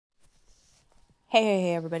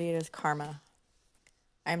Hey, everybody, it is Karma.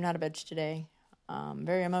 I am not a bitch today.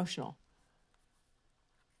 Very emotional.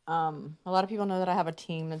 A lot of people know that I have a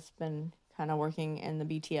team that's been kind of working in the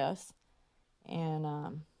BTS. And,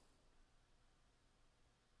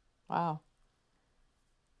 wow.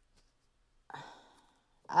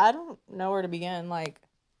 I don't know where to begin. Let's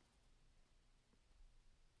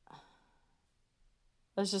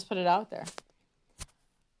just put it out there.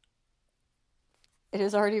 It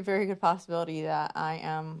is already a very good possibility that I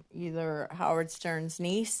am either Howard Stern's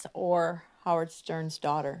niece or Howard Stern's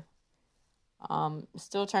daughter.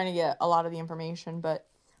 Still trying to get a lot of the information, but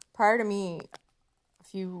prior to me,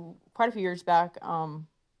 quite a few years back,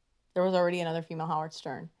 there was already another female Howard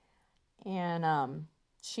Stern. And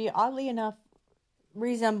she, oddly enough,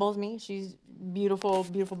 resembles me. She's beautiful,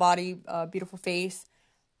 beautiful body, beautiful face,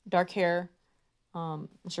 dark hair. I'm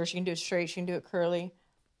sure she can do it straight. She can do it curly.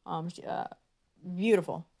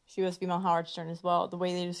 Beautiful. She was female Howard Stern as well. The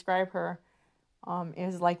way they describe her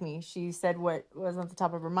is like me. She said what was on the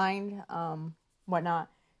top of her mind, whatnot.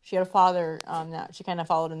 She had a father that she kind of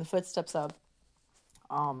followed in the footsteps of.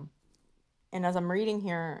 And as I'm reading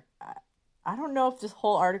here, I don't know if this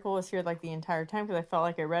whole article was here like the entire time because I felt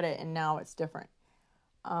like I read it and now it's different.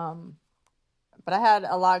 But I had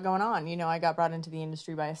a lot going on. I got brought into the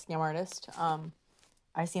industry by a scam artist.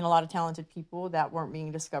 I seen a lot of talented people that weren't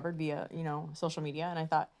being discovered via, social media. And I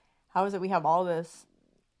thought, how is it we have all this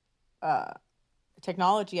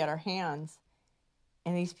technology at our hands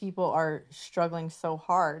and these people are struggling so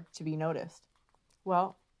hard to be noticed?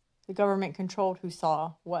 Well, the government controlled who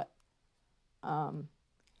saw what.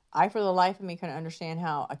 I, for the life of me, couldn't understand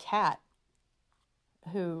how a cat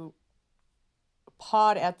who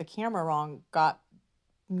pawed at the camera wrong got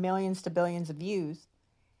millions to billions of views.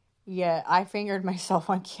 Yet I fingered myself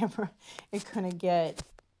on camera. It couldn't get,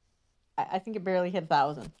 I think it barely hit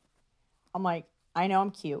 1,000. I'm like, I know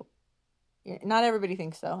I'm cute. Not everybody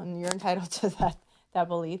thinks so, and you're entitled to that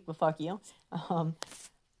belief, but fuck you. I'm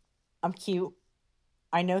cute.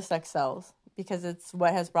 I know sex sells because it's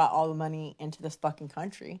what has brought all the money into this fucking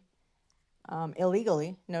country.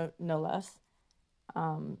 Illegally, no less.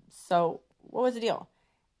 So what was the deal?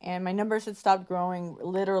 And my numbers had stopped growing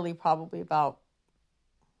literally probably about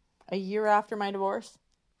a year after my divorce.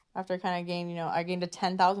 After I kind of gained, I gained a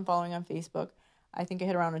 10,000 following on Facebook. I think I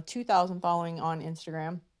hit around a 2,000 following on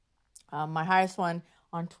Instagram. My highest one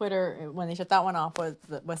on Twitter, when they shut that one off,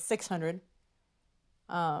 was 600.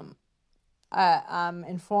 I'm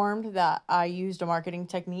informed that I used a marketing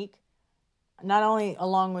technique, not only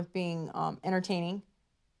along with being entertaining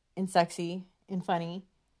and sexy and funny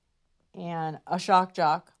and a shock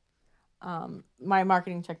jock. My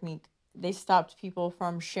marketing technique, they stopped people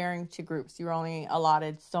from sharing to groups. You were only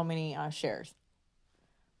allotted so many shares.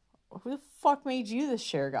 Who the fuck made you the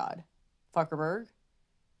share god, Fuckerberg?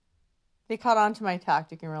 They caught on to my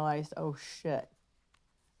tactic and realized, oh shit,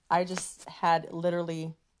 I just had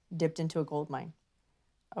literally dipped into a gold mine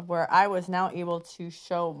of where I was now able to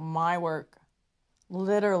show my work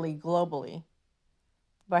literally globally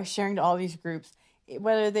by sharing to all these groups,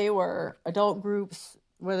 whether they were adult groups,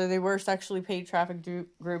 whether they were sexually paid traffic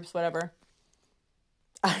groups, whatever.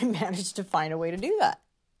 I managed to find a way to do that.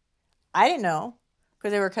 I didn't know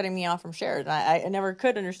because they were cutting me off from shares. I never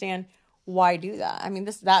could understand why do that. I mean,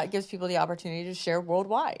 that gives people the opportunity to share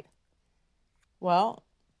worldwide. Well,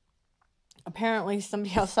 apparently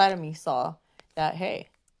somebody outside of me saw that, hey,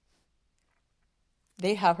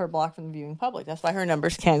 they have her blocked from the viewing public. That's why her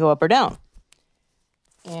numbers can't go up or down.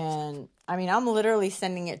 And I mean, I'm literally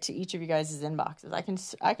sending it to each of you guys' inboxes. I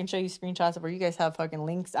can show you screenshots of where you guys have fucking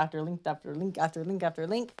links after link after link after link after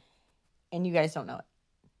link, and you guys don't know it.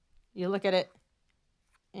 You look at it,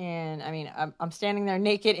 and I mean, I'm standing there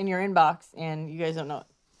naked in your inbox, and you guys don't know it.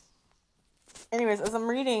 Anyways, as I'm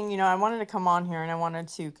reading, I wanted to come on here, and I wanted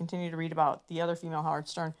to continue to read about the other female Howard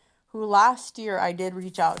Stern, who last year I did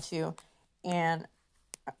reach out to, and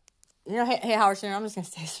hey Howard Stern, I'm just gonna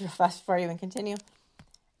say this real fast before I even continue.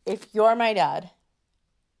 If you're my dad,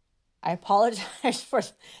 I apologize for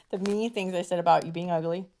the mean things I said about you being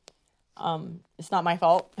ugly. It's not my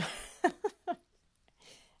fault.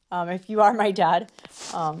 If you are my dad,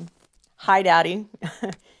 hi, Daddy.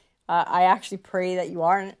 I actually pray that you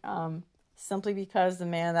aren't, simply because the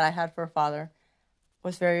man that I had for a father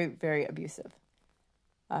was very, very abusive.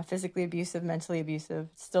 Physically abusive, mentally abusive,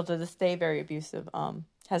 still to this day very abusive.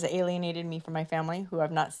 Has alienated me from my family, who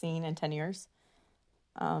I've not seen in 10 years.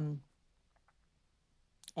 And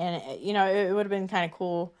it would have been kind of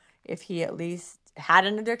cool if he at least had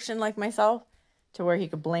an addiction like myself to where he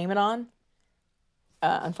could blame it on.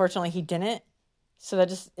 Unfortunately, he didn't. So that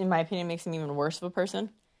just, in my opinion, makes him even worse of a person.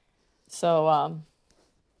 So,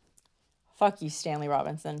 fuck you, Stanley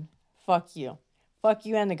Robinson. Fuck you. Fuck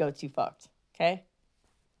you and the goats you fucked. Okay?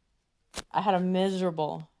 I had a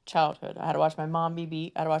miserable childhood. I had to watch my mom be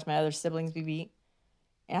beat. I had to watch my other siblings be beat.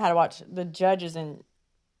 And I had to watch the judges in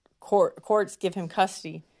courts give him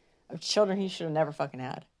custody of children he should have never fucking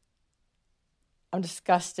had. I'm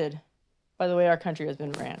disgusted by the way our country has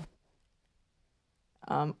been ran.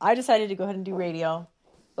 I decided to go ahead and do radio.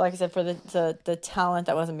 Like I said, for the talent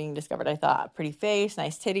that wasn't being discovered. I thought, pretty face,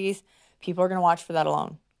 nice titties. People are going to watch for that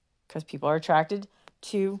alone. Because people are attracted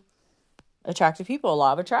to attractive people. A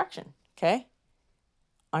law of attraction. Okay?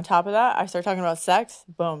 On top of that, I start talking about sex.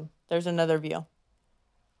 Boom. There's another view.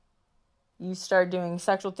 You start doing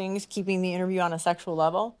sexual things, keeping the interview on a sexual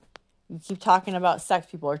level. You keep talking about sex.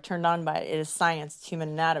 People are turned on by it. It is science. It's human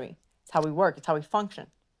anatomy. It's how we work. It's how we function.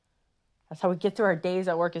 That's how we get through our days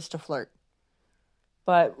at work, is to flirt.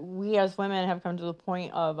 But we as women have come to the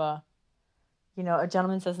point of, a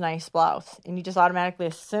gentleman says nice blouse, and you just automatically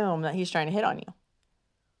assume that he's trying to hit on you.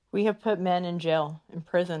 We have put men in jail, in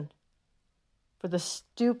prison, for the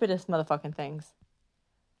stupidest motherfucking things.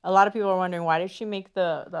 A lot of people are wondering, why did she make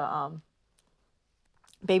the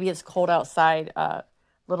Baby It's Cold Outside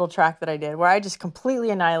little track that I did, where I just completely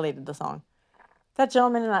annihilated the song. That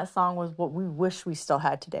gentleman in that song was what we wish we still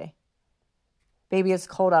had today. Baby, it's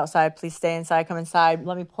cold outside. Please stay inside. Come inside.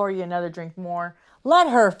 Let me pour you another drink more. Let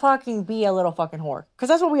her fucking be a little fucking whore. Because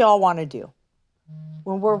that's what we all want to do.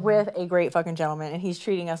 When we're with a great fucking gentleman and he's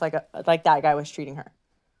treating us like that guy was treating her.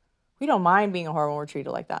 We don't mind being a whore when we're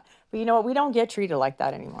treated like that. But you know what? We don't get treated like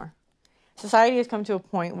that anymore. Society has come to a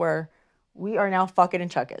point where we are now fuck it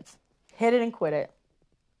and chuck it. Hit it and quit it.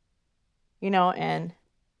 And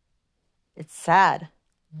it's sad.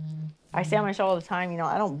 I say on my show all the time,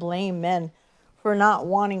 I don't blame men for not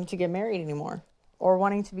wanting to get married anymore or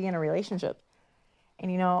wanting to be in a relationship.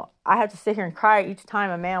 And, I have to sit here and cry each time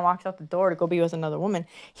a man walks out the door to go be with another woman.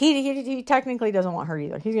 He technically doesn't want her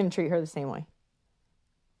either. He's going to treat her the same way.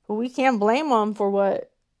 But we can't blame him for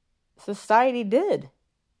what society did.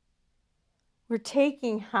 We're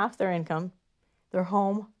taking half their income, their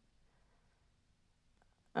home,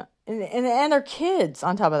 and their kids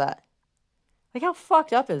on top of that. Like, how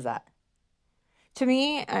fucked up is that? To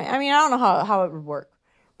me, I don't know how it would work.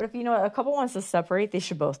 But if, a couple wants to separate, they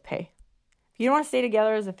should both pay. If you don't want to stay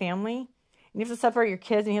together as a family, and you have to separate your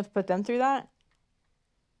kids and you have to put them through that,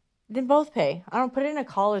 then both pay. I don't put it in a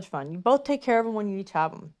college fund. You both take care of them when you each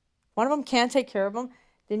have them. One of them can't take care of them,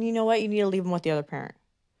 then you know what? You need to leave them with the other parent.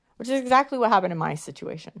 Which is exactly what happened in my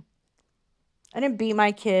situation. I didn't beat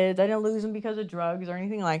my kids. I didn't lose them because of drugs or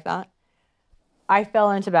anything like that. I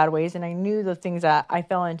fell into bad ways, and I knew the things that I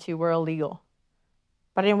fell into were illegal.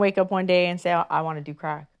 But I didn't wake up one day and say, I want to do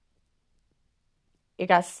crack. It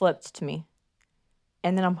got slipped to me.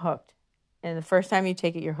 And then I'm hooked. And the first time you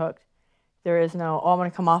take it, you're hooked. There is no, I'm going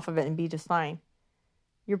to come off of it and be just fine.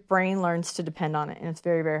 Your brain learns to depend on it, and it's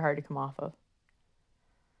very, very hard to come off of.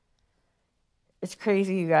 It's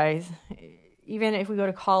crazy, you guys. Even if we go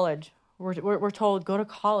to college, we're told, go to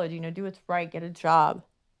college, do what's right, get a job.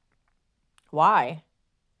 Why?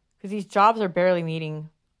 Because these jobs are barely meeting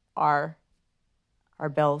our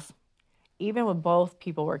bills, even with both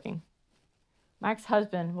people working. My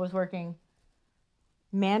ex-husband was working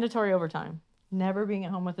mandatory overtime, never being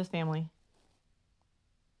at home with his family.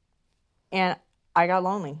 And I got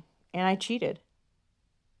lonely, and I cheated.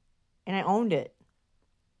 And I owned it.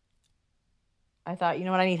 I thought, you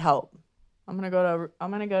know what, I need help. I'm gonna go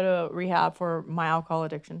to rehab for my alcohol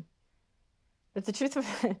addiction. But the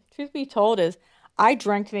truth be told is, I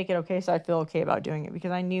drank to make it okay, so I feel okay about doing it,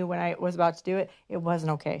 because I knew when I was about to do it, it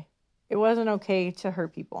wasn't okay. It wasn't okay to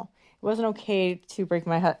hurt people. It wasn't okay to break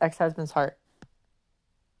my ex-husband's heart.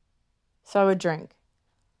 So I would drink.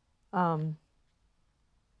 When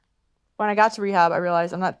I got to rehab, I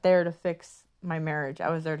realized I'm not there to fix my marriage. I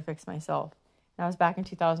was there to fix myself. And I was back in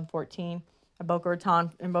 2014 in Boca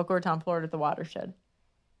Raton, Florida, at the Watershed.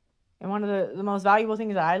 And one of the most valuable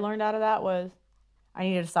things that I learned out of that was I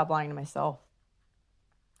needed to stop lying to myself.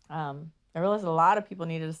 I realized a lot of people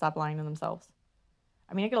needed to stop lying to themselves.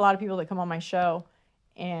 I get a lot of people that come on my show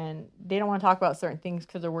and they don't want to talk about certain things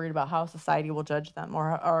because they're worried about how society will judge them,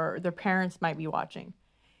 or their parents might be watching.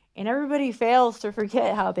 And everybody fails to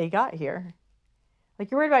forget how they got here.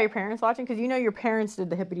 Like, you're worried about your parents watching because your parents did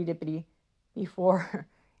the hippity-dippity before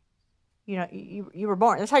you were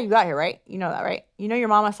born. That's how you got here, right? You know that, right? Your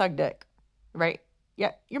mama sucked dick, right?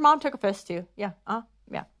 Yeah, your mom took a fist too. Yeah,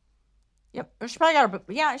 yeah. Yep. She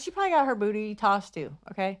probably got her booty tossed too,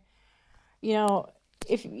 okay?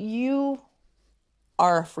 If you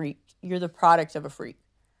are a freak, you're the product of a freak.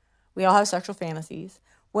 We all have sexual fantasies.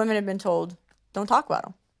 women have been told, don't talk about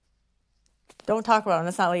them. Don't talk about them.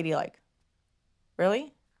 That's not ladylike.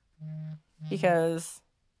 Really? Because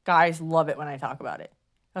guys love it when I talk about it.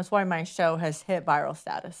 That's why my show has hit viral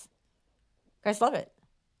status. Guys love it.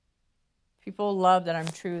 People love that I'm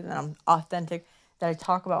true, that I'm authentic, that I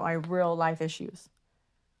talk about my real life issues.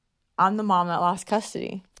 I'm the mom that lost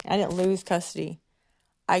custody. I didn't lose custody.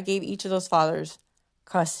 I gave each of those fathers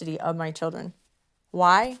custody of my children.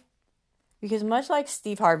 Why? Because much like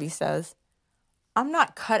Steve Harvey says, I'm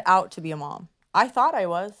not cut out to be a mom. I thought I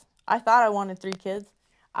was. I thought I wanted 3 kids.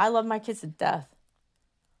 I love my kids to death.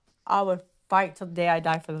 I would fight till the day I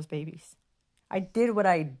die for those babies. I did what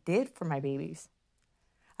I did for my babies.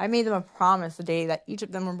 I made them a promise the day that each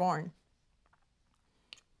of them were born.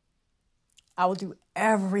 I will do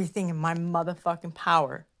everything in my motherfucking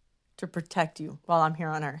power to protect you while I'm here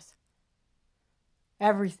on earth.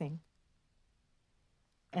 Everything.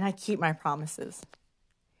 And I keep my promises.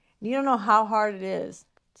 You don't know how hard it is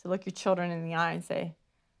to look your children in the eye and say,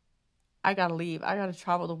 I gotta leave. I gotta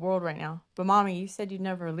travel the world right now. But mommy, you said you'd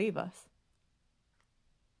never leave us.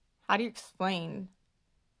 How do you explain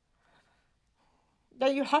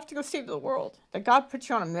that you have to go save the world? That God put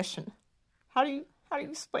you on a mission? How do you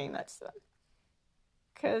explain that to them?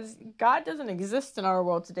 Because God doesn't exist in our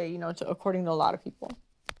world today, according to a lot of people,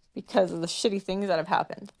 because of the shitty things that have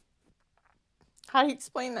happened. How do you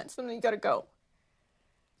explain that to them? You gotta go.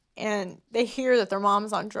 And they hear that their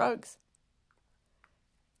mom's on drugs.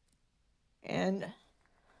 And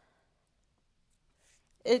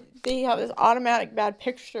they have this automatic bad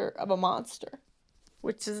picture of a monster,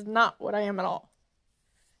 which is not what I am at all.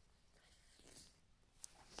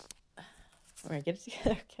 All right, get it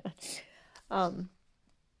together again.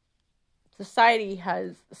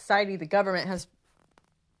 The government has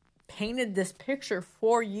painted this picture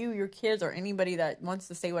for you, your kids, or anybody that wants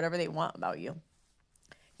to say whatever they want about you.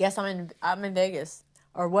 Yes, I'm in Vegas,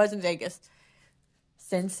 or was in Vegas,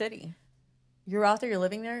 Sin City. You're out there, you're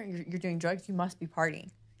living there, you're doing drugs, you must be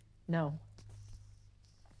partying. No.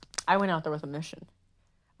 I went out there with a mission.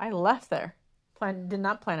 I left there. Did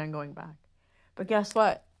not plan on going back. But guess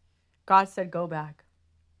what? God said, go back.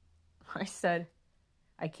 I said,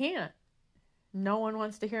 I can't. No one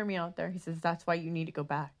wants to hear me out there. He says, that's why you need to go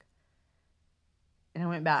back. And I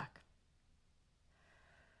went back.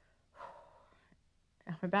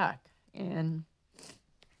 And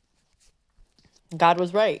God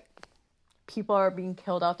was right. People are being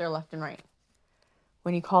killed out there left and right.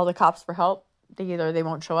 When you call the cops for help, they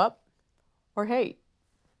won't show up, or hey,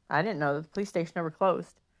 I didn't know the police station never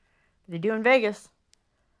closed. But they do in Vegas.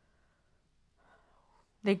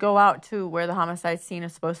 They go out to where the homicide scene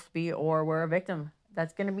is supposed to be, or where a victim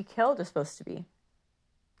that's going to be killed is supposed to be.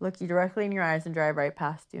 Look you directly in your eyes and drive right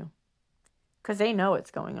past you. Because they know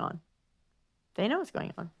what's going on. They know what's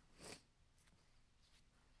going on.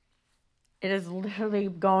 It is literally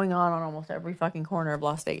going on almost every fucking corner of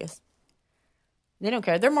Las Vegas. They don't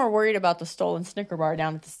care. They're more worried about the stolen Snicker bar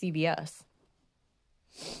down at the CVS.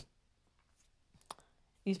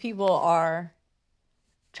 These people are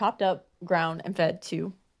chopped up, ground, and fed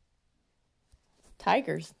to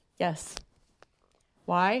tigers. Yes.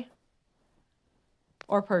 Why?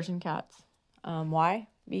 Or Persian cats. Why?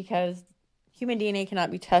 Because human DNA cannot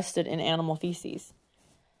be tested in animal feces.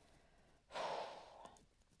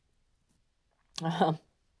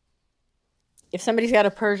 If somebody's got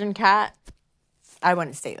a Persian cat, I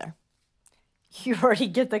wouldn't stay there. You already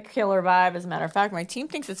get the killer vibe. As a matter of fact, my team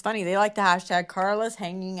thinks it's funny. They like the hashtag Carla's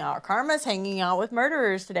hanging out. Karma's hanging out with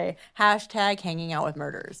murderers today. Hashtag hanging out with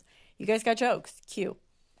murderers. You guys got jokes. Cute.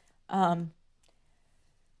 They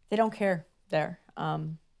don't care there.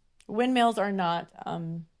 Windmills are not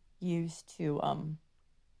used to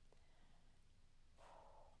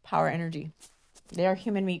power energy. They are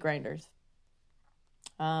human meat grinders.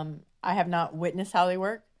 I have not witnessed how they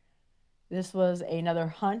work. This was another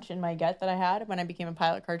hunch in my gut that I had when I became a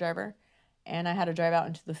pilot car driver. And I had to drive out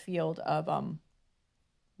into the field of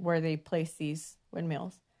where they place these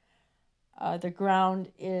windmills. The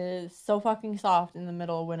ground is so fucking soft in the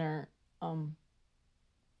middle of winter.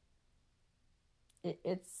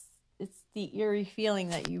 It's the eerie feeling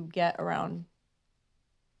that you get around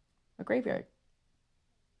a graveyard.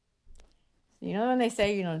 You know when they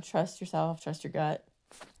say, trust yourself, trust your gut.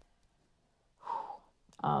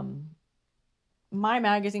 My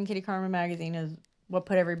magazine, Kitty Karma magazine, is what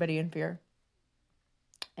put everybody in fear.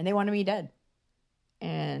 And they wanted me dead.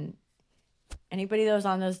 And anybody that was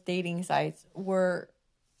on those dating sites were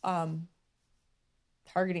targeting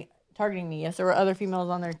me. Yes, there were other females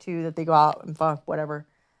on there too that they go out and fuck, whatever.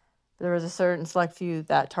 But there was a certain select few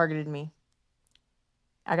that targeted me.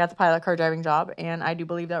 I got the pilot car driving job, and I do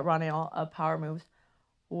believe that Ronell of Power Moves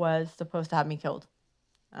was supposed to have me killed.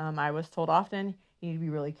 I was told often, you need to be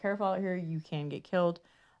really careful out here. You can get killed.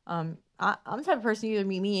 I'm the type of person, you either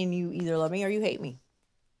meet me and you either love me or you hate me.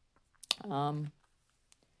 Ronell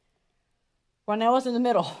was in the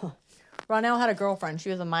middle. Ronell had a girlfriend. She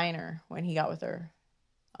was a minor when he got with her.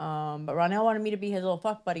 But Ronell wanted me to be his little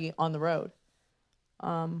fuck buddy on the road.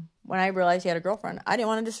 When I realized he had a girlfriend, I didn't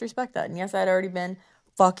want to disrespect that. And yes, I had already been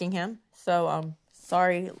fucking him. So,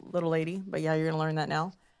 sorry, little lady. But yeah, you're going to learn that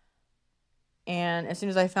now. And as soon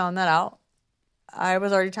as I found that out, I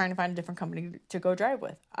was already trying to find a different company to go drive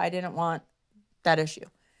with. I didn't want that issue.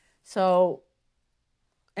 So,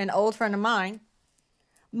 an old friend of mine,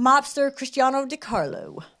 Mobster Cristiano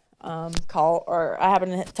DiCarlo, I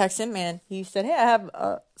happened to text him, and he said, hey, I have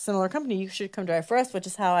a similar company. You should come drive for us, which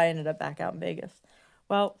is how I ended up back out in Vegas.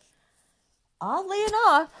 Well, oddly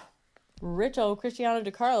enough, rich old Cristiano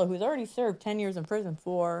DiCarlo, who's already served 10 years in prison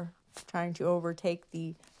for trying to overtake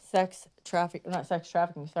the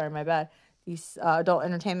the adult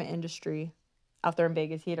entertainment industry out there in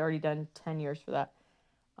Vegas. He had already done 10 years for that.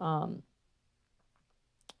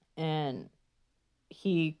 And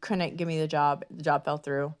he couldn't give me the job. The job fell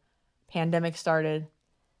through. Pandemic started.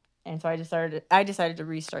 And so I decided to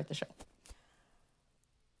restart the show.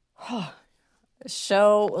 The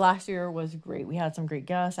show last year was great. We had some great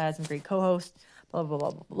guests. I had some great co-hosts. Blah, blah,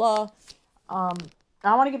 blah, blah, blah.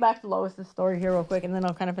 I want to get back to Lois's story here real quick, and then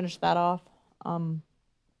I'll kind of finish that off.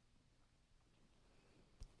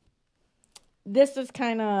 This is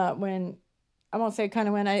kind of when, I won't say kind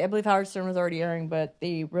of when, I believe Howard Stern was already airing, but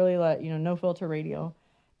they really let, no filter radio.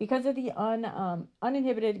 Because of the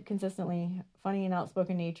uninhibited, consistently funny and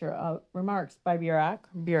outspoken nature of remarks by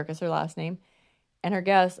Bjork is her last name, and her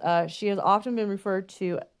guests, she has often been referred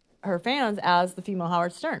to her fans as the female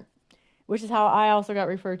Howard Stern, which is how I also got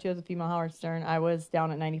referred to as the female Howard Stern. I was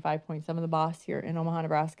down at 95.7 The Boss here in Omaha,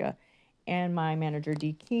 Nebraska, and my manager,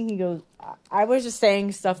 D. King, he goes, I was just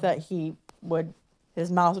saying stuff that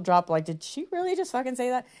his mouth would drop, like, did she really just fucking say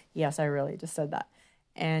that? Yes, I really just said that.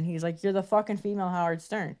 And he's like, you're the fucking female Howard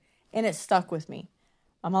Stern. And it stuck with me.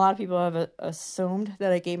 A lot of people have assumed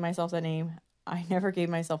that I gave myself that name. I never gave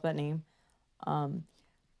myself that name.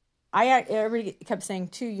 Everybody kept saying,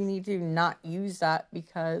 too, you need to not use that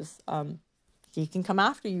because he can come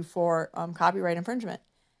after you for copyright infringement.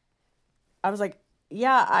 I was like,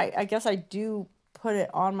 yeah, I guess I do put it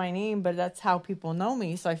on my name, but that's how people know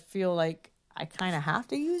me. So I feel like I kind of have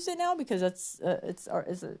to use it now because it's a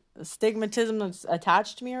stigmatism that's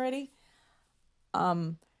attached to me already.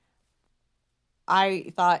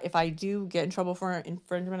 I thought if I do get in trouble for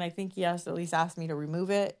infringement, I think he has to at least ask me to remove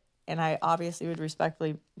it, and I obviously would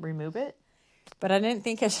respectfully remove it. But I didn't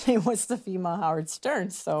think his name was the female Howard Stern,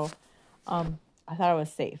 so I thought it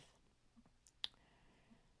was safe.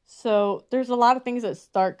 So there's a lot of things that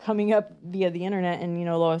start coming up via the internet, and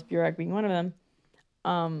Lois Burek being one of them.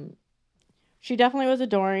 She definitely was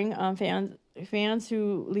adoring. Fans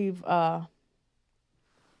who leave sorry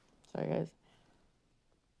guys,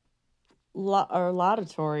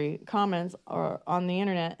 laudatory comments or on the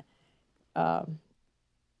internet. Her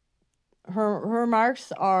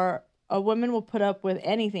remarks are, a woman will put up with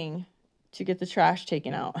anything to get the trash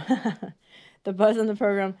taken out. The buzz on the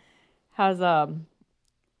program has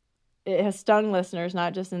it has stung listeners,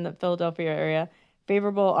 not just in the Philadelphia area.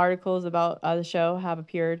 Favorable articles about the show have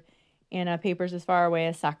appeared in papers as far away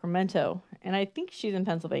as Sacramento, and I think she's in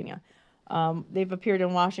Pennsylvania. They've appeared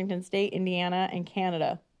in Washington State, Indiana, and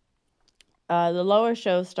Canada. The Lois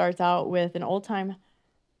show starts out with an old-time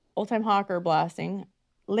hawker blasting.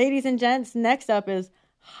 Ladies and gents, next up is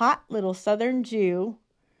hot little Southern Jew.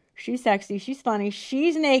 She's sexy, she's funny,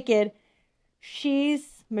 she's naked,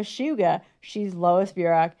 she's Meshuggah, she's Lois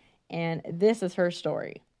Burek, and this is her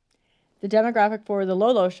story. The demographic for the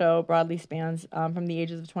Lolo show broadly spans from the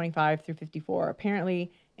ages of 25 through 54.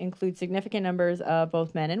 Apparently includes significant numbers of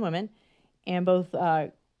both men and women, and both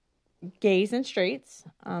gays and straights.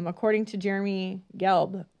 According to Jeremy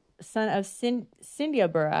Gelb, son of Cynthia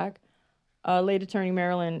Burek, late attorney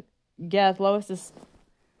Marilyn Geth, Lois is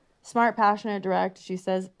smart, passionate, direct. She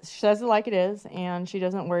says it like it is, and she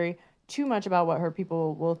doesn't worry too much about what her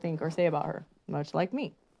people will think or say about her, much like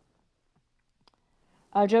me.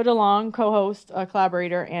 Joe DeLong, co-host,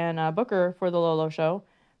 collaborator, and booker for the Lolo show,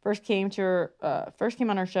 first came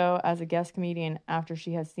on her show as a guest comedian after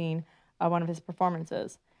she has seen one of his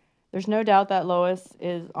performances. There's no doubt that Lois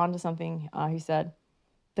is onto something, he said.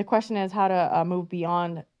 The question is how to move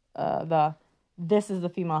beyond this is the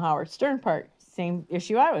female Howard Stern part. Same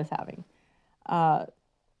issue I was having.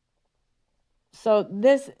 So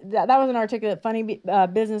that was an articulate, funny,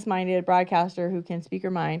 business-minded broadcaster who can speak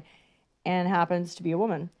her mind and happens to be a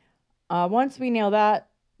woman. Once we nail that,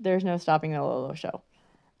 there's no stopping the Lolo show.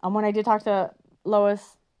 When I did talk to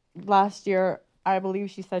Lois last year, I believe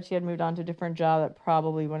she said she had moved on to a different job that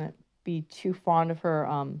probably wouldn't be too fond of her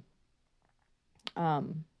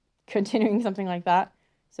continuing something like that.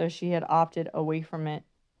 So she had opted away from it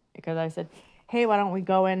because I said, hey, why don't we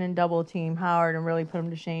go in and double team Howard and really put him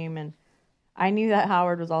to shame? And I knew that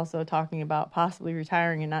Howard was also talking about possibly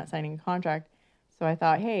retiring and not signing a contract. So I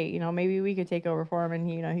thought, hey, maybe we could take over for him and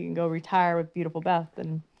he can go retire with beautiful Beth.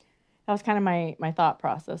 And that was kind of my thought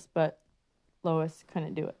process, but Lois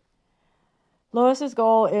couldn't do it. Lois's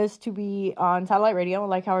goal is to be on satellite radio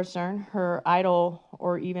like Howard Stern, her idol,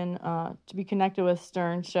 or even to be connected with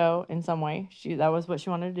Stern's show in some way. That was what she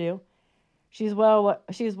wanted to do. She's well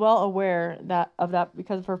aware of that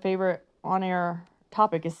because her favorite on-air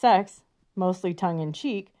topic is sex, mostly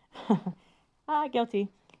tongue-in-cheek. Guilty.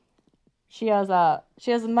 She has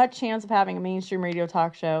as much chance of having a mainstream radio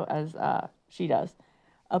talk show as she does.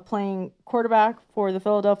 Playing quarterback for the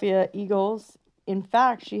Philadelphia Eagles. In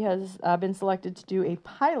fact, she has been selected to do a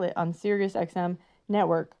pilot on Sirius XM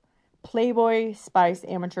network, Playboy Spice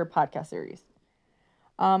amateur podcast series.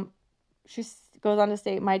 She goes on to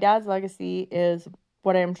state, my dad's legacy is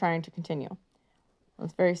what I am trying to continue.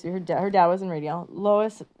 That's very sweet. Her dad was in radio.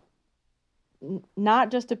 Lois, not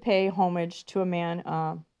just to pay homage to a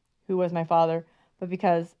man who was my father, but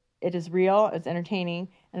because it is real, it's entertaining,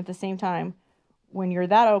 and at the same time, when you're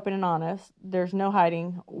that open and honest, there's no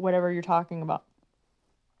hiding whatever you're talking about.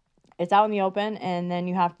 It's out in the open, and then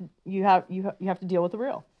you have to deal with the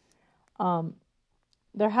real.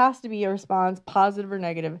 There has to be a response, positive or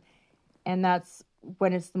negative, and that's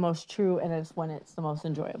when it's the most true, and it's when it's the most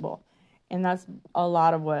enjoyable. And that's a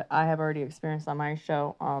lot of what I have already experienced on my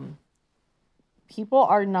show. People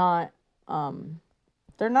are not,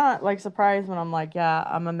 they're not like surprised when I'm like, yeah,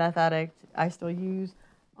 I'm a meth addict, I still use,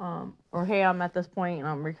 or hey, I'm at this point and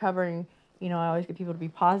I'm recovering. I always get people to be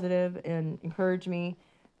positive and encourage me.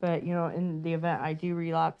 But, in the event I do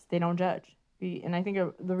relapse, they don't judge. And I think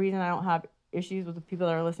the reason I don't have issues with the people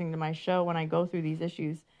that are listening to my show when I go through these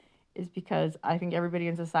issues is because I think everybody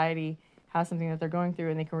in society has something that they're going through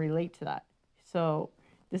and they can relate to that. So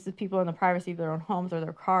this is people in the privacy of their own homes or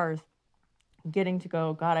their cars getting to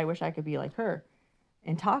go, God, I wish I could be like her,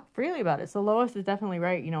 and talk freely about it. So Lois is definitely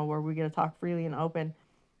right, where we get to talk freely and open.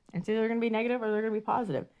 And so they're going to be negative or they're going to be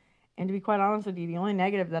positive. And to be quite honest with you, the only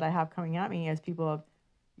negative that I have coming at me is people of,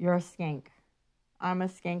 you're a skank. I'm a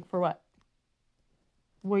skank for what?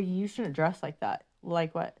 Well, you shouldn't dress like that.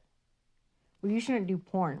 Like what? Well, you shouldn't do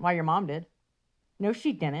porn. Why, your mom did. No,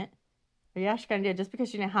 she didn't. But yeah, she kind of did. Just because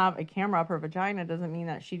she didn't have a camera up her vagina doesn't mean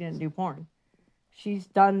that she didn't do porn. She's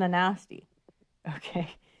done the nasty. Okay?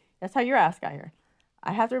 That's how your ass got here.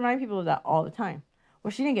 I have to remind people of that all the time. Well,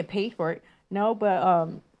 she didn't get paid for it. No, but,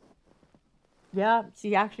 yeah,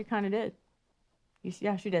 she actually kind of did.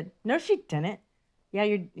 Yeah, she did. No, she didn't. Yeah,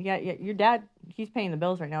 your dad, he's paying the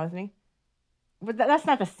bills right now, isn't he? But that's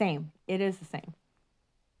not the same. It is the same.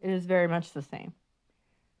 It is very much the same.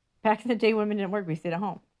 Back in the day, women didn't work. We stayed at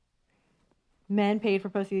home. Men paid for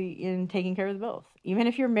pussy in taking care of the bills. Even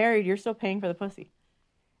if you're married, you're still paying for the pussy.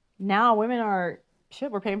 Now, women are,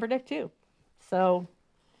 we're paying for dick too. So,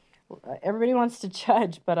 everybody wants to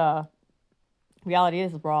judge, but reality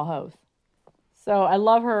is we're all hoes. So, I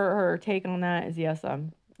love her take on that is, yes,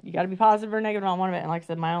 you got to be positive or negative on one of it. And like I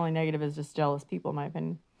said, my only negative is just jealous people, in my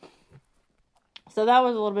opinion. So that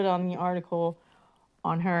was a little bit on the article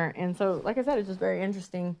on her. And so, like I said, it's just very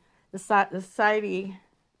interesting. The society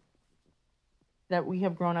that we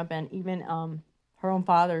have grown up in, even her own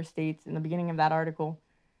father states in the beginning of that article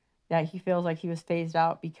that he feels like he was phased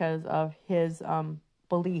out because of his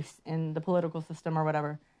beliefs in the political system or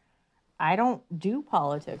whatever. I don't do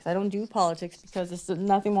politics. I don't do politics because it's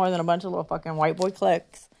nothing more than a bunch of little fucking white boy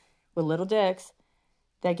cliques with little dicks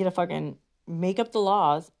that get to fucking make up the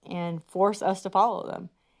laws and force us to follow them.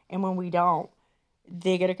 And when we don't,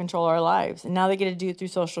 they get to control our lives. And now they get to do it through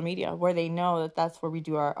social media where they know that that's where we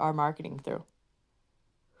do our marketing through.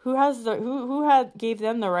 Who gave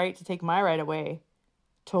them the right to take my right away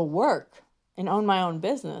to work and own my own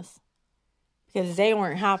business? Because they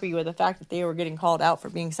weren't happy with the fact that they were getting called out for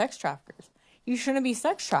being sex traffickers. You shouldn't be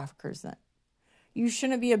sex traffickers then. You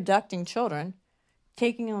shouldn't be abducting children,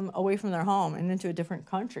 taking them away from their home and into a different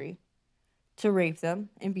country to rape them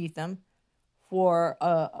and beat them for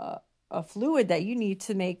a fluid that you need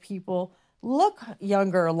to make people look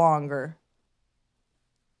younger longer.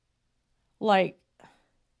 Like,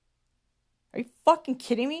 are you fucking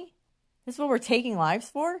kidding me? This is what we're taking lives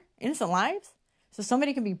for? Innocent lives? so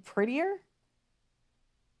somebody can be prettier?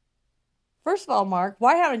 First of all, Mark,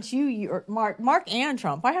 why haven't you, Mark and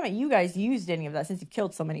Trump, why haven't you guys used any of that since you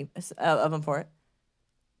killed so many of them for it?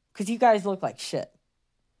 Because you guys look like shit.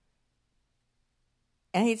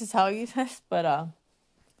 And I hate to tell you this, but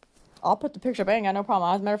I'll put the picture up. I ain't got no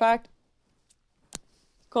problem. As a matter of fact,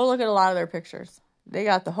 go look at a lot of their pictures. They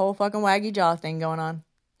got the whole fucking waggy jaw thing going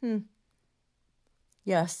on.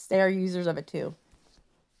 Yes, they are users of it too.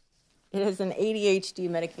 It is an ADHD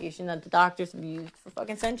medication that the doctors have used for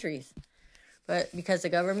fucking centuries. But because the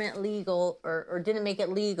government legal or didn't make it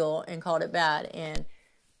legal and called it bad and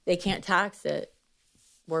they can't tax it,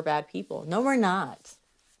 we're bad people. No, we're not.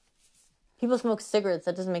 People smoke cigarettes.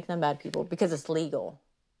 That doesn't make them bad people because it's legal.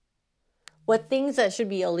 What things that should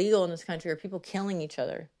be illegal in this country are people killing each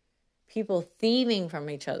other. People thieving from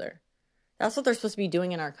each other. That's what they're supposed to be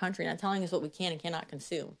doing in our country, not telling us what we can and cannot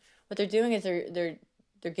consume. What they're doing is they're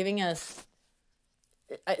giving us,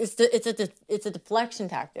 it's a deflection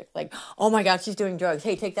tactic. Like, oh my God, she's doing drugs.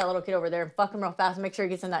 Hey, take that little kid over there and fuck him real fast and make sure he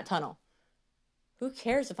gets in that tunnel. Who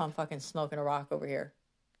cares if I'm fucking smoking a rock over here?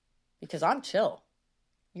 Because I'm chill.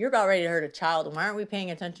 You're about ready to hurt a child, and why aren't we paying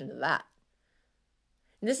attention to that?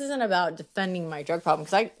 And this isn't about defending my drug problem,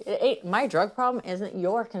 because my drug problem isn't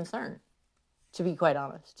your concern, to be quite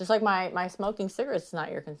honest. Just like my smoking cigarettes is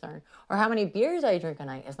not your concern, or how many beers I drink a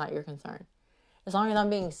night is not your concern. As long as I'm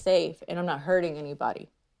being safe and I'm not hurting anybody.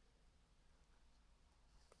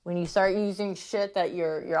 When you start using shit that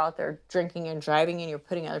you're out there drinking and driving and you're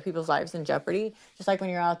putting other people's lives in jeopardy, just like when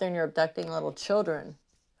you're out there and you're abducting little children,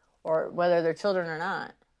 or whether they're children or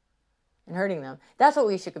not, and hurting them. That's what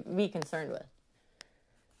we should be concerned with.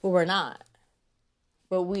 But we're not.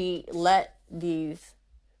 But we let these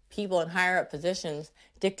people in higher up positions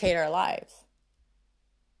dictate our lives.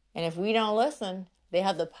 And if we don't listen, they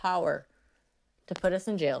have the power to put us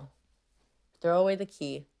in jail, throw away the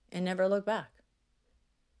key, and never look back.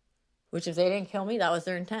 Which, if they didn't kill me, that was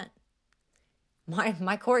their intent.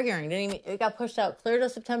 My court hearing it got pushed out clear to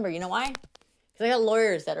September. You know why? Because I got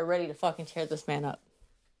lawyers that are ready to fucking tear this man up.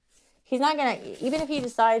 He's not gonna, even if he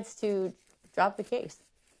decides to drop the case,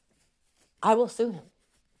 I will sue him.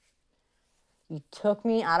 You took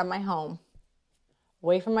me out of my home,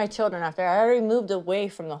 away from my children after I already moved away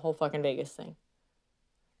from the whole fucking Vegas thing.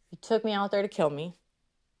 You took me out there to kill me.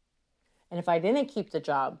 And if I didn't keep the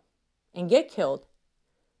job and get killed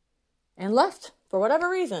and left for whatever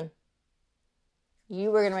reason,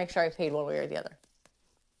 you were going to make sure I paid one way or the other.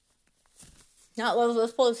 Now,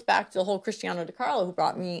 let's pull this back to the whole Cristiano DiCarlo who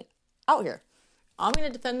brought me out here. I'm going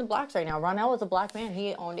to defend the blacks right now. Ronell was a black man.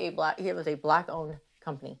 He was a black-owned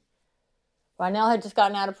company. Ronell had just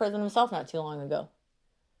gotten out of prison himself not too long ago.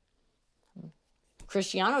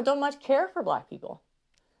 Cristiano don't much care for black people.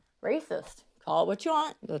 Racist. Call it what you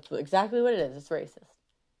want. That's exactly what it is. It's racist.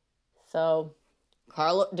 So,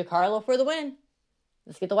 DiCarlo for the win.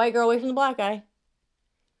 Let's get the white girl away from the black guy.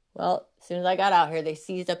 Well, as soon as I got out here, they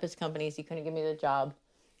seized up his companies. He couldn't give me the job.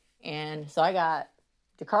 And so I got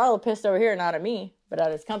DiCarlo pissed over here, not at me, but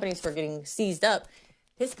at his companies for getting seized up.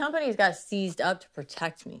 His companies got seized up to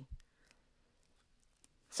protect me.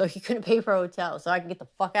 So he couldn't pay for a hotel. So I could get the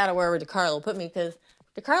fuck out of wherever DiCarlo put me, because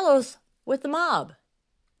DiCarlo's with the mob.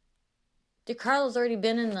 DiCarlo's already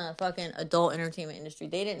been in the fucking adult entertainment industry.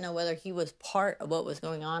 They didn't know whether he was part of what was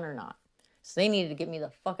going on or not. So they needed to get me the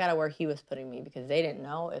fuck out of where he was putting me, because they didn't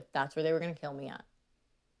know if that's where they were going to kill me at.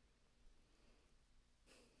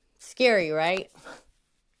 Scary, right?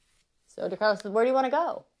 So DiCarlo said, where do you want to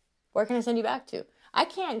go? Where can I send you back to? I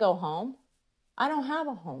can't go home. I don't have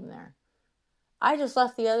a home there. I just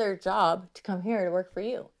left the other job to come here to work for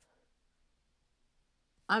you.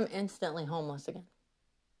 I'm instantly homeless again.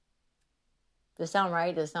 Does it sound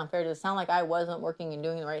right? Does it sound fair? Does it sound like I wasn't working and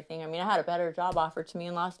doing the right thing? I mean, I had a better job offered to me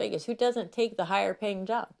in Las Vegas. Who doesn't take the higher paying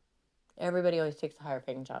job? Everybody always takes the higher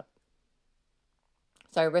paying job.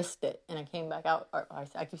 So I risked it, and I came back out. Or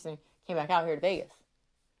I keep saying came back out here to Vegas.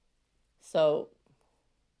 So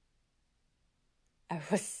I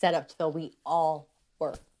was set up to fail. We all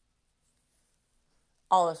were.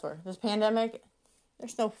 All of us were. This pandemic,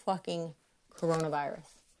 there's no fucking coronavirus.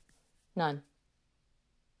 None.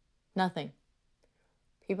 Nothing.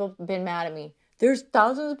 People have been mad at me. There's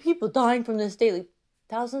thousands of people dying from this daily.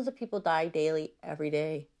 Thousands of people die daily, every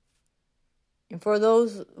day. And for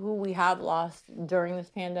those who we have lost during this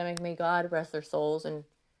pandemic, may God rest their souls. And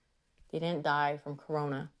they didn't die from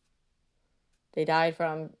corona. They died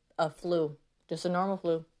from a flu. Just a normal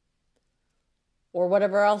flu. Or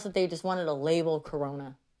whatever else that they just wanted to label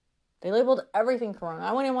corona. They labeled everything corona.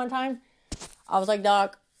 I went in one time. I was like,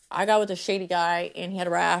 Doc, I got with a shady guy and he had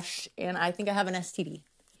a rash and I think I have an STD.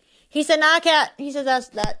 He said, nah, cat. He said, that's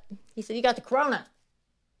that. He said, you got the corona.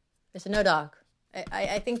 I said, no, doc.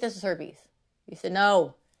 I think this is herpes. He said,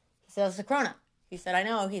 no. He said, that's the corona. He said, I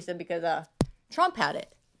know. He said, because Trump had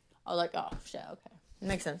it. I was like, oh, shit, okay.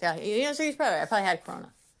 Makes sense. Yeah, so he's probably right. I probably had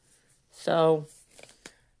corona. So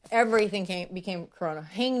everything became corona.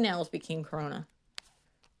 Hangnails became corona.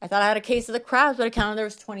 I thought I had a case of the crabs, but I counted there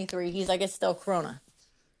was 23. He's like, it's still corona.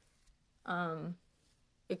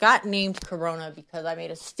 It got named corona because I made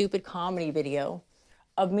a stupid comedy video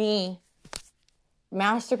of me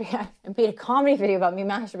masturbating. I made a comedy video about me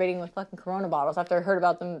masturbating with fucking Corona bottles after I heard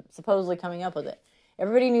about them supposedly coming up with it.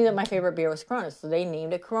 Everybody knew that my favorite beer was Corona, so they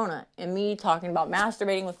named it Corona. And me talking about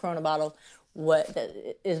masturbating with Corona bottles what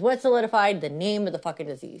solidified the name of the fucking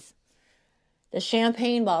disease. The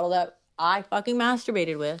champagne bottle that I fucking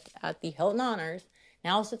masturbated with at the Hilton Honors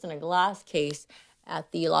now sits in a glass case at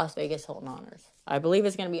the Las Vegas Hilton Honors. I believe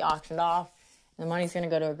it's going to be auctioned off. And the money's going to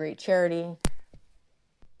go to a great charity.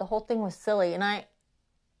 The whole thing was silly. And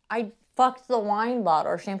I fucked the wine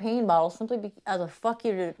bottle or champagne bottle simply as a fuck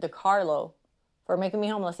you to Carlo for making me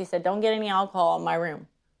homeless. He said, don't get any alcohol in my room.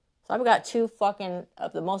 So I've got 2 fucking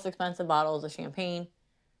of the most expensive bottles of champagne.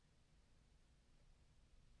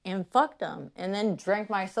 And fucked them. And then drank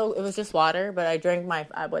it was just water, but I drank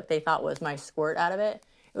what they thought was my squirt out of it.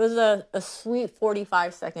 It was a sweet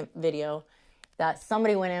 45-second video that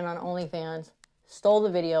somebody went in on OnlyFans, stole the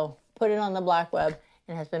video, put it on the black web,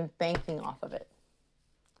 and has been banking off of it.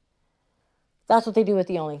 That's what they do with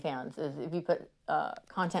the OnlyFans, is if you put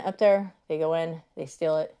content up there, they go in, they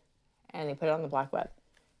steal it, and they put it on the black web.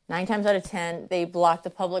 9 times out of 10, they block the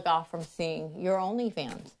public off from seeing your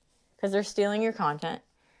OnlyFans because they're stealing your content.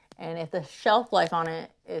 And if the shelf life on it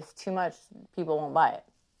is too much, people won't buy it.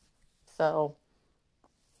 So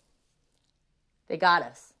they got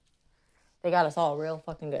us. They got us all real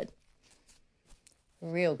fucking good.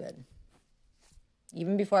 Real good.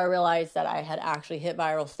 Even before I realized that I had actually hit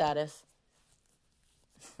viral status,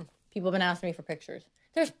 people have been asking me for pictures.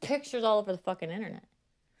 There's pictures all over the fucking internet.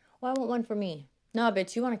 Well, I want one for me. No,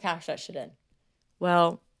 bitch, you want to cash that shit in.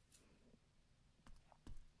 Well,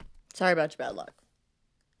 sorry about your bad luck.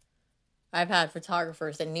 I've had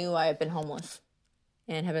photographers that knew I had been homeless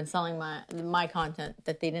and have been selling my content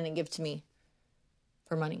that they didn't give to me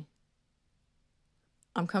for money.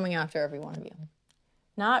 I'm coming after every one of you.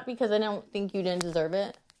 Not because I don't think you didn't deserve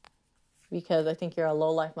it, because I think you're a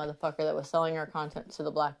low-life motherfucker that was selling our content to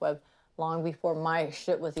the black web long before my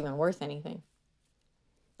shit was even worth anything.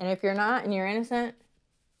 And if you're not and you're innocent,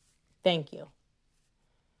 thank you.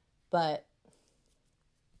 But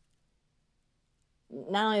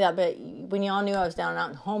not only that, but when y'all knew I was down and out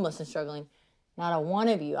and homeless and struggling, not a one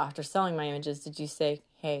of you, after selling my images, did you say,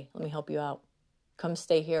 hey, let me help you out. Come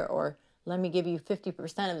stay here, or let me give you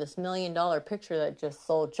 50% of this $1 million picture that just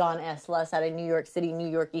sold John S. Less out of New York City, New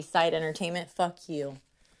York East Side Entertainment. Fuck you.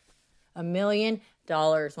 $1 million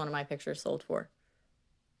one of my pictures sold for.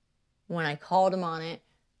 When I called him on it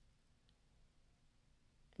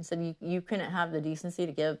and said, you couldn't have the decency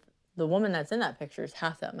to give the woman that's in that picture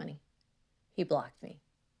half that money. He blocked me.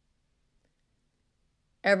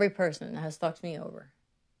 Every person that has fucked me over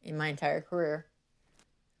in my entire career,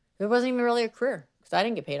 there wasn't even really a career because I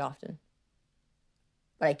didn't get paid often.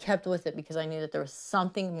 But I kept with it because I knew that there was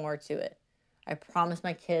something more to it. I promised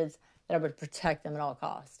my kids that I would protect them at all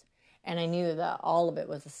costs. And I knew that all of it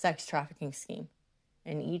was a sex trafficking scheme.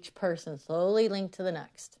 And each person slowly linked to the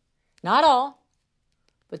next. Not all,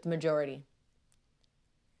 but the majority.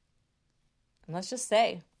 And let's just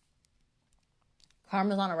say,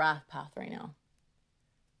 karma's on a raft path right now.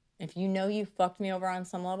 If you know you fucked me over on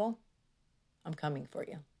some level, I'm coming for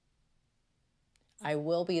you. I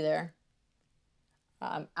will be there.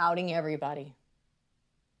 I'm outing everybody.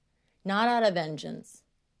 Not out of vengeance.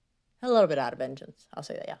 A little bit out of vengeance. I'll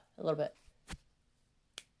say that, yeah. A little bit.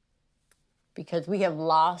 Because we have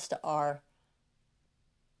lost our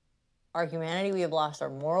humanity. We have lost our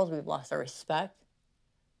morals. We've lost our respect.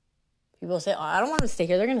 People say, oh, I don't want to stay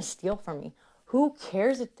here. They're going to steal from me. Who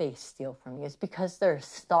cares if they steal from you? It's because they're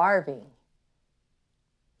starving.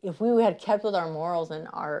 If we had kept with our morals and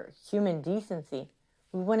our human decency,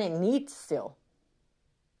 we wouldn't need to steal.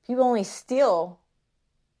 People only steal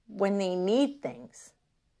when they need things.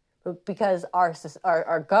 But because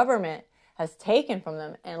our government has taken from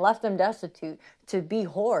them and left them destitute to be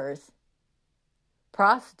whores,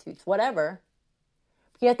 prostitutes, whatever,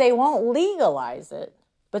 yet they won't legalize it.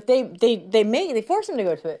 But they force them to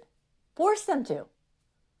go to it. Force them to.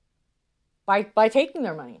 By taking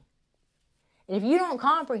their money. And if you don't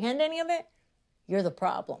comprehend any of it, you're the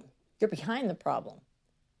problem. You're behind the problem.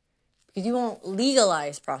 Because you won't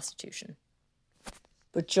legalize prostitution.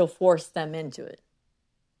 but you'll force them into it.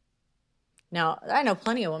 Now, I know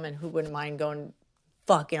plenty of women who wouldn't mind going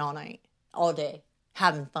fucking all night, all day,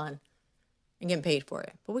 having fun, and getting paid for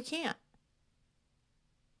it. But we can't.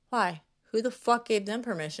 Why? Who the fuck gave them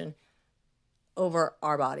permission over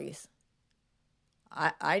our bodies?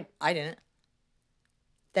 I didn't.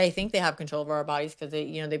 They think they have control over our bodies because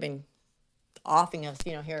they've been offing us,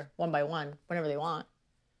 here one by one, whenever they want.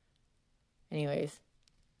 Anyways,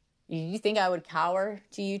 you think I would cower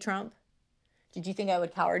to you, Trump? Did you think I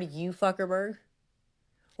would cower to you, Fuckerberg?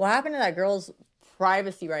 What happened to that girl's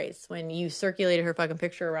privacy rights when you circulated her fucking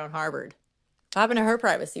picture around Harvard? What happened to her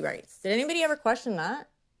privacy rights? Did anybody ever question that?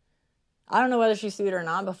 I don't know whether she sued or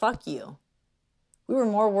not, but fuck you. We were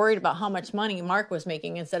more worried about how much money Mark was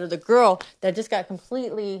making instead of the girl that just got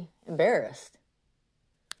completely embarrassed.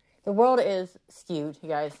 The world is skewed, you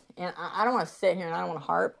guys. And I don't want to sit here and I don't want to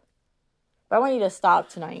harp. But I want you to stop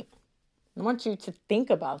tonight. I want you to think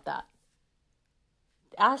about that.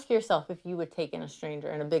 Ask yourself if you would take in a stranger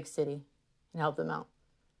in a big city and help them out.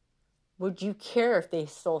 Would you care if they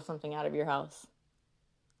stole something out of your house?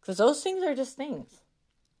 Because those things are just things.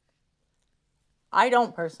 I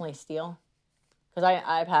don't personally steal. Because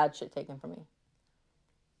I've had shit taken from me.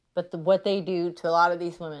 But what they do to a lot of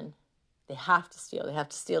these women, they have to steal. They have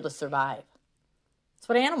to steal to survive. That's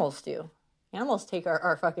what animals do. Animals take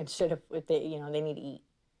our fucking shit if they need to eat.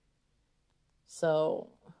 So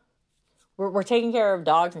we're taking care of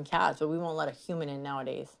dogs and cats, but we won't let a human in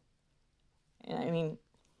nowadays. And I mean,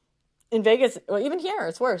 in Vegas, or even here,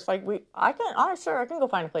 it's worse. Like I can go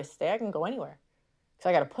find a place to stay. I can go anywhere because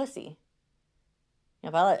I got a pussy.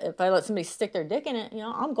 If I let somebody stick their dick in it,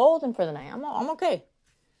 I'm golden for the night. I'm okay.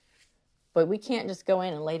 But we can't just go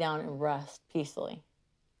in and lay down and rest peacefully.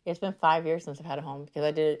 It's been 5 years since I've had a home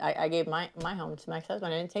because I gave my home to my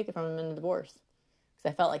ex-husband. I didn't take it from him in the divorce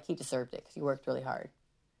because I felt like he deserved it because he worked really hard.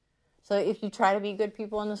 So if you try to be good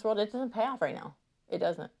people in this world, it doesn't pay off right now. It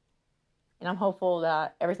doesn't. And I'm hopeful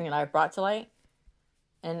that everything that I've brought to light,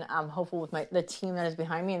 and I'm hopeful with the team that is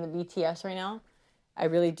behind me in the BTS right now, I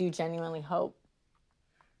really do genuinely hope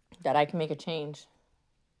that I can make a change.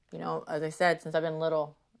 As I said, since I've been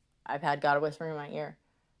little, I've had God whispering in my ear,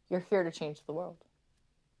 you're here to change the world.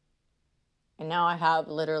 And now I have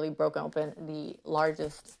literally broken open the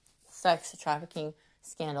largest sex trafficking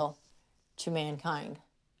scandal to mankind.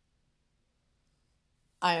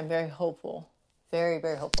 I am very hopeful, very,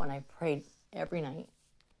 very hopeful, and I prayed every night.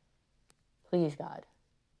 Please, God,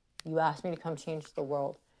 you asked me to come change the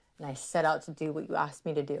world, and I set out to do what you asked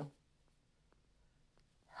me to do.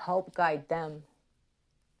 Help guide them.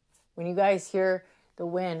 When you guys hear the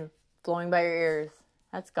wind blowing by your ears,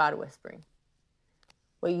 that's God whispering.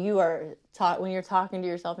 What you are taught when you're talking to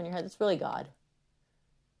yourself in your head, it's really God.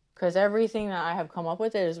 Because everything that I have come up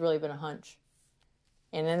with, it has really been a hunch.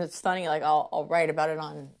 And then it's funny, like I'll write about it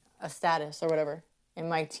on a status or whatever, and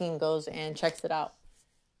my team goes and checks it out.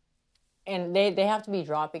 And they have to be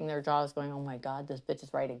dropping their jaws going, oh my God, this bitch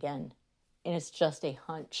is right again. And it's just a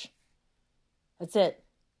hunch. That's it.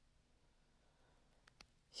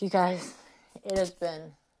 You guys, it has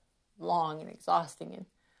been long and exhausting, and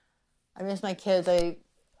I miss my kids.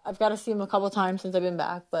 I've got to see them a couple times since I've been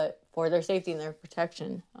back, but for their safety and their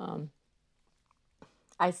protection,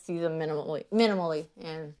 I see them minimally,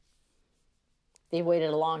 and they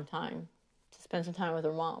waited a long time to spend some time with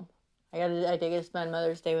their mom. I did get to spend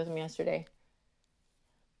Mother's Day with them yesterday,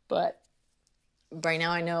 but right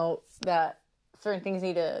now I know that certain things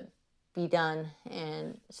need to be done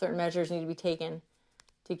and certain measures need to be taken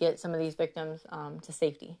to get some of these victims to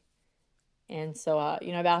safety. And so,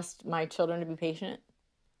 I've asked my children to be patient.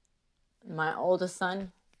 My oldest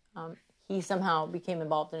son, he somehow became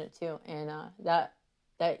involved in it too. And that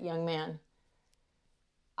young man,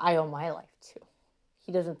 I owe my life to.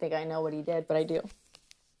 He doesn't think I know what he did, but I do.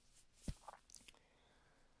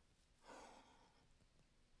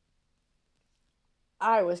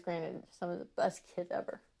 I was granted some of the best kids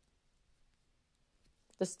ever.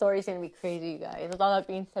 The story's going to be crazy, you guys. With all that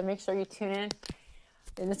being said, make sure you tune in.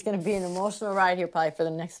 And it's going to be an emotional ride here probably for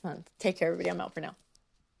the next month. Take care, everybody. I'm out for now.